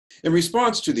In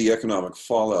response to the economic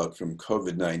fallout from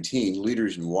COVID-19,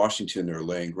 leaders in Washington are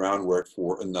laying groundwork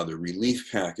for another relief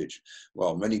package.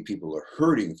 While many people are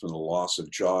hurting from the loss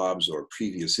of jobs or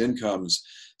previous incomes,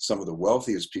 some of the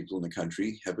wealthiest people in the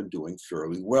country have been doing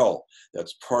fairly well.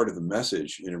 That's part of the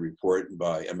message in a report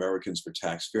by Americans for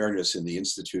Tax Fairness and the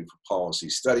Institute for Policy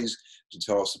Studies. To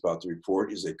tell us about the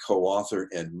report is a co-author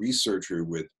and researcher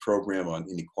with the Program on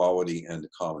Inequality and the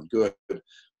Common Good,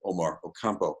 Omar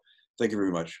Ocampo. Thank you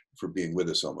very much for being with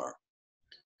us, Omar.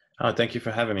 Thank you for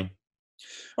having me.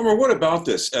 Omar, what about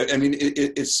this? I mean,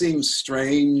 it seems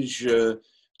strange to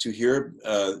hear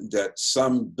that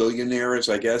some billionaires,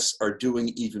 I guess, are doing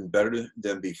even better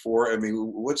than before. I mean,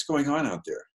 what's going on out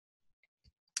there?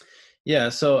 Yeah,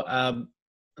 so I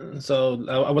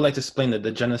would like to explain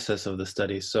the genesis of the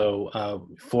study. So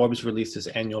Forbes released its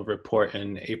annual report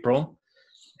in April,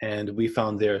 and we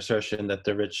found their assertion that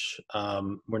the rich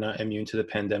were not immune to the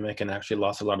pandemic and actually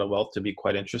lost a lot of wealth to be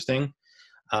quite interesting.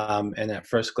 And at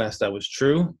first glance, that was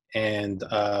true.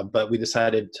 But we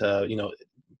decided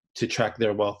to track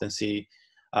their wealth and see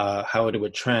how it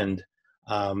would trend,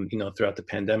 throughout the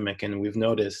pandemic. And we've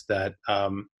noticed that,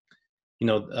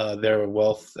 their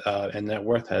wealth and net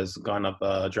worth has gone up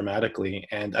dramatically.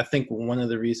 And I think one of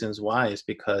the reasons why is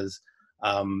because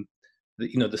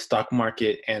the stock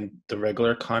market and the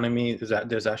regular economy is that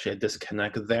there's actually a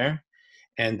disconnect there,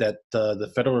 and that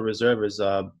the Federal Reserve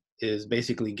is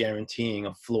basically guaranteeing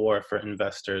a floor for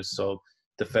investors. So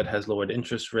the Fed has lowered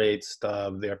interest rates.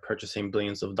 They're purchasing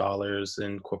billions of dollars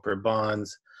in corporate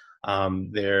bonds.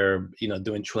 They're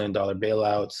doing $1 trillion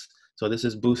bailouts. So this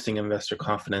is boosting investor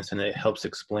confidence, and it helps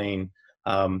explain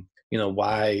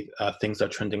why things are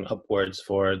trending upwards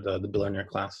for the billionaire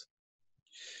class.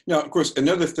 Now, of course,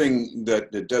 another thing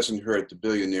that doesn't hurt the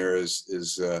billionaires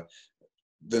is the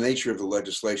nature of the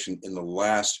legislation in the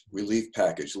last relief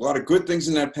package. A lot of good things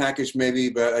in that package, maybe,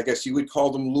 but I guess you would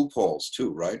call them loopholes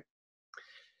too, right?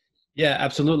 Yeah,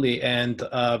 absolutely. And,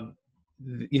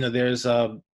 there's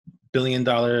 $1 billion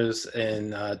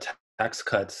in tax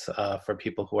cuts for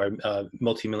people who are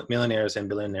multi-millionaires and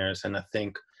billionaires. And I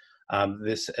think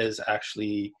this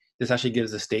actually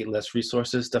gives the state less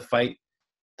resources to fight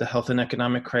the health and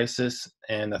economic crisis.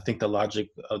 And I think the logic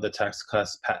of the tax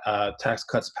cuts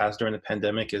passed during the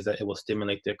pandemic is that it will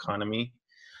stimulate the economy.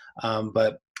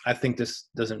 But I think this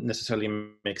doesn't necessarily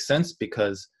make sense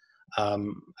because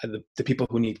the people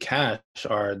who need cash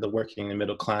are the working and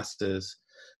middle classes.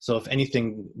 So if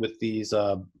anything, with these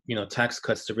tax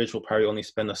cuts, the rich will probably only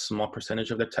spend a small percentage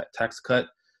of their tax cut,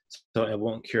 so it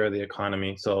won't cure the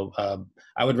economy. So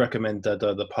I would recommend that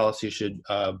the policy should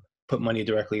put money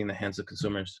directly in the hands of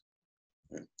consumers.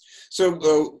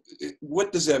 So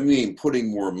what does that mean, putting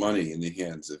more money in the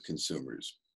hands of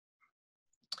consumers?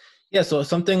 Yeah, so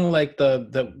something like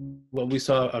what we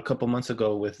saw a couple months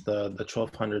ago with the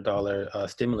 $1,200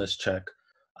 stimulus check,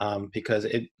 because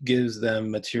it gives them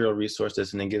material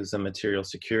resources and it gives them material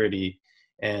security,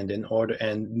 and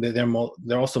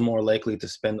they're also more likely to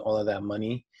spend all of that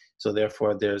money. So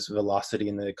therefore, there's velocity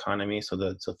in the economy,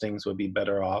 so things would be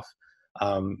better off.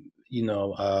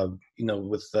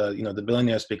 With the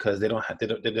billionaires, because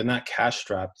they're not cash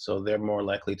strapped, so they're more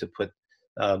likely to put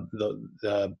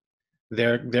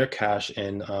their cash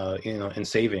in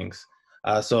savings.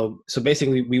 So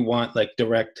basically, we want like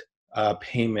direct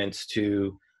payments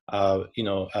to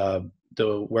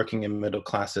the working and middle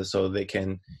classes, so they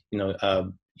can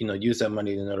use that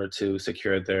money in order to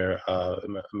secure their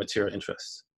material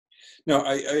interests. Now,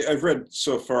 I've read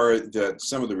so far that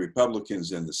some of the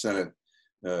Republicans in the Senate,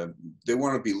 they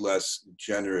want to be less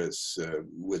generous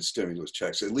with stimulus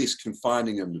checks, at least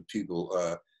confining them to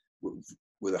people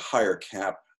with a higher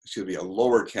cap, a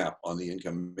lower cap on the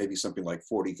income, maybe something like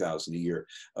 $40,000 a year.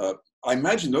 I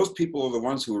imagine those people are the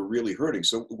ones who are really hurting.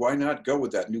 So why not go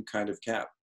with that new kind of cap?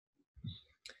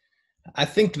 I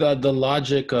think the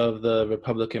logic of the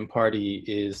Republican Party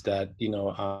is that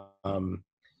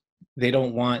they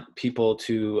don't want people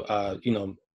to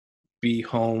be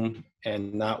home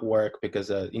and not work, because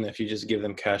if you just give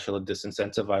them cash, it'll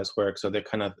disincentivize work. So they're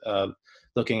kind of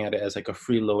looking at it as like a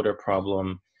freeloader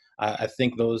problem. I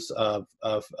think that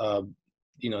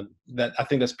I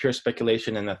think that's pure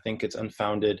speculation, and I think it's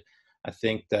unfounded. I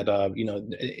think that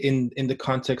in the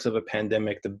context of a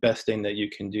pandemic, the best thing that you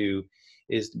can do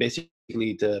is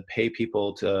basically to pay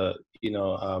people to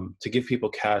give people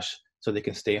cash so they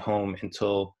can stay home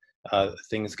until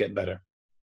things get better.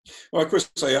 Well, of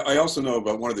course, I also know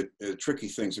about one of the tricky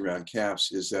things around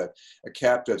caps is that a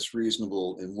cap that's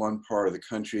reasonable in one part of the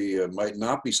country might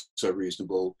not be so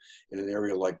reasonable in an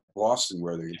area like Boston,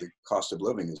 where the cost of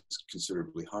living is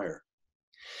considerably higher.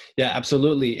 Yeah,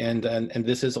 absolutely. And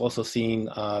this is also seen,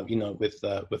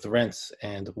 with rents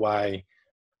and why,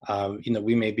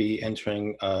 we may be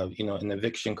entering, an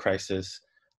eviction crisis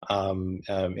in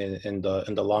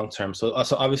the long term. So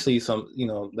obviously, some,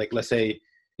 like let's say,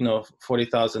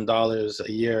 $40,000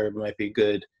 a year might be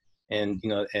good, and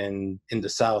in the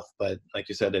South, but like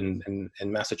you said, in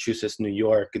Massachusetts, New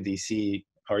York, D.C.,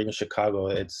 or even Chicago,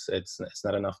 it's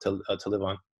not enough to live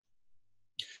on.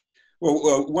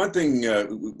 Well, one thing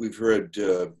we've heard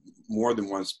more than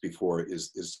once before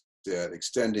is that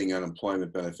extending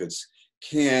unemployment benefits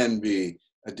can be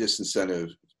a disincentive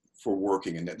for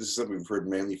working, and this is something we've heard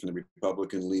mainly from the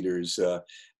Republican leaders.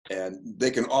 And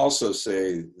they can also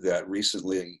say that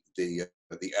recently the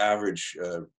average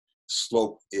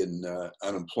slope in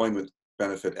unemployment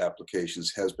benefit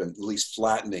applications has been at least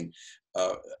flattening.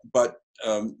 But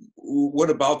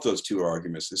what about those two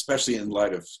arguments, especially in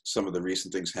light of some of the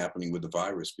recent things happening with the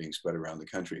virus being spread around the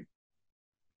country?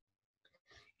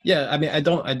 Yeah, I mean, I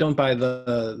don't buy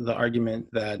the argument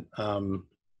that um,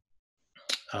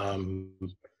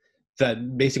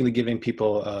 that basically giving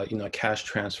people a cash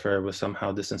transfer would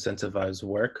somehow disincentivize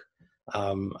work.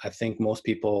 I think most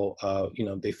people,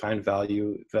 they find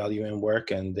value in work,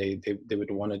 and they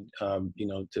would want to,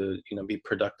 be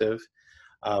productive.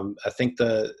 I think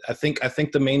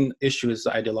the main issue is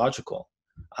ideological.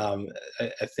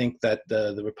 I think that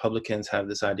the Republicans have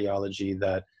this ideology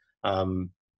that,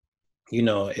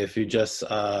 if you just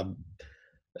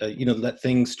let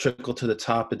things trickle to the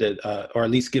top, that or at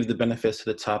least give the benefits to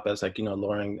the top, as like,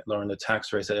 lowering the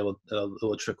tax rates, that it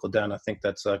will trickle down. I think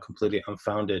that's completely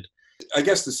unfounded. I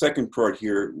guess the second part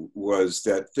here was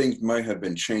that things might have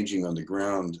been changing on the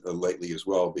ground lately as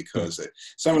well, because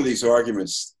some of these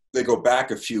arguments, they go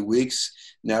back a few weeks.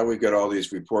 Now we've got all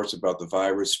these reports about the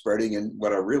virus spreading in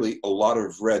what are really a lot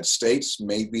of red states.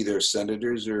 Maybe their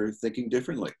senators are thinking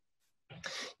differently.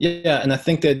 Yeah, and I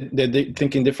think that they're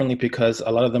thinking differently because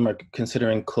a lot of them are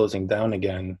considering closing down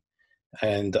again,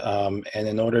 and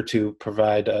in order to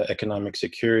provide economic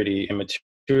security and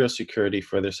material security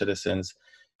for their citizens,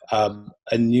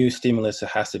 a new stimulus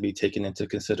has to be taken into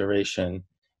consideration.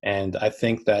 And I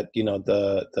think that,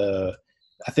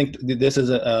 I think this is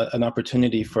an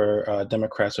opportunity for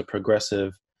Democrats or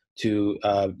progressive to,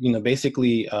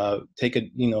 basically take a,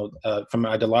 from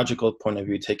an ideological point of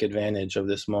view, take advantage of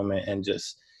this moment and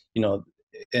just, you know,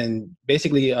 and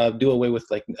basically do away with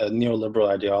like a neoliberal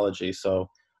ideology. So,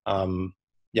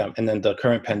 yeah, and then the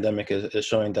current pandemic is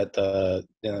showing that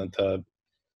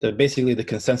basically the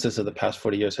consensus of the past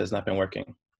 40 years has not been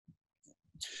working.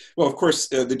 Well, of course,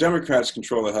 the Democrats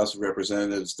control the House of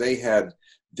Representatives. They had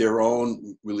their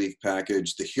own relief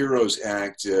package, the HEROES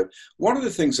Act. One of the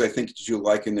things I think that you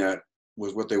like in that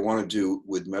was what they want to do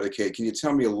with Medicaid. Can you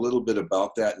tell me a little bit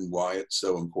about that and why it's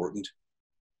so important?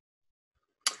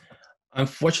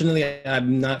 Unfortunately,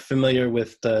 I'm not familiar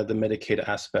with the Medicaid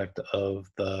aspect of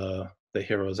the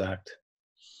HEROES Act,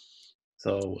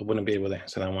 so I wouldn't be able to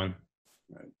answer that one.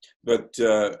 Right. But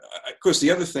of course,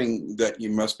 the other thing that you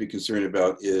must be concerned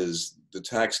about is the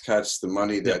tax cuts, the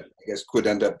money that I guess could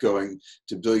end up going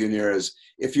to billionaires.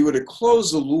 If you were to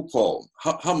close the loophole,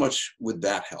 how much would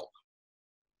that help?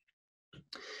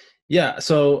 Yeah,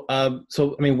 so I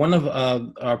mean, one of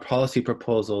our policy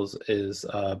proposals is,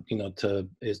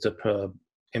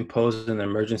 impose an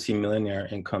emergency millionaire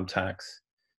income tax.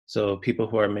 So people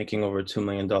who are making over $2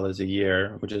 million a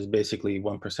year, which is basically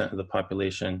 1% of the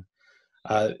population,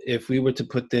 if we were to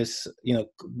put this,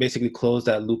 basically close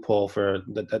that loophole for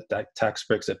that tax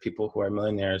breaks at people who are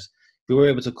millionaires, if we were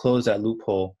able to close that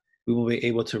loophole, we will be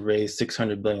able to raise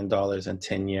 $600 billion in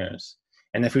 10 years.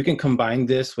 And if we can combine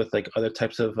this with like other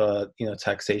types of,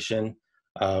 taxation,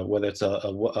 whether it's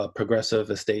a progressive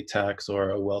estate tax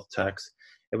or a wealth tax,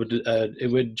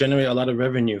 it would generate a lot of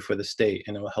revenue for the state,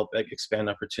 and it will help expand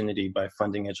opportunity by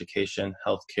funding education,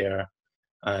 healthcare,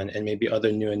 and maybe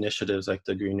other new initiatives like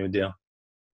the Green New Deal.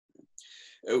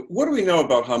 What do we know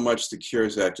about how much the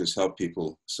CARES Act has helped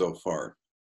people so far?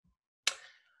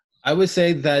 I would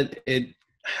say that it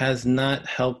has not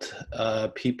helped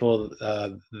people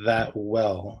that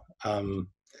well.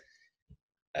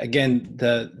 Again,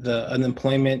 the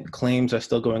unemployment claims are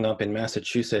still going up in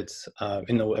Massachusetts. At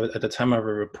the time of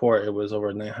a report, it was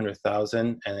over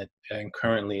 900,000, and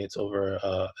currently it's over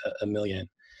a million.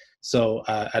 So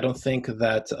I don't think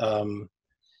that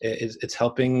it's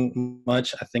helping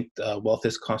much. I think wealth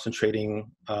is concentrating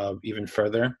even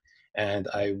further, and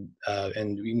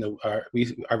our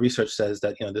research says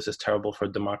that this is terrible for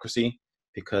democracy,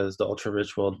 because the ultra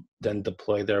rich will then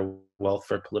deploy their wealth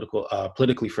for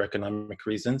politically for economic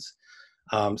reasons.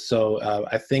 So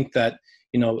I think that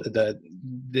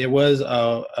there was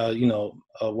a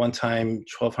one-time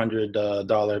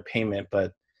 $1,200 payment,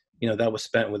 but that was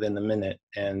spent within the minute,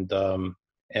 and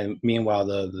meanwhile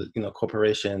the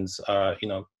corporations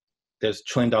there's $1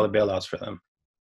 trillion bailouts for them.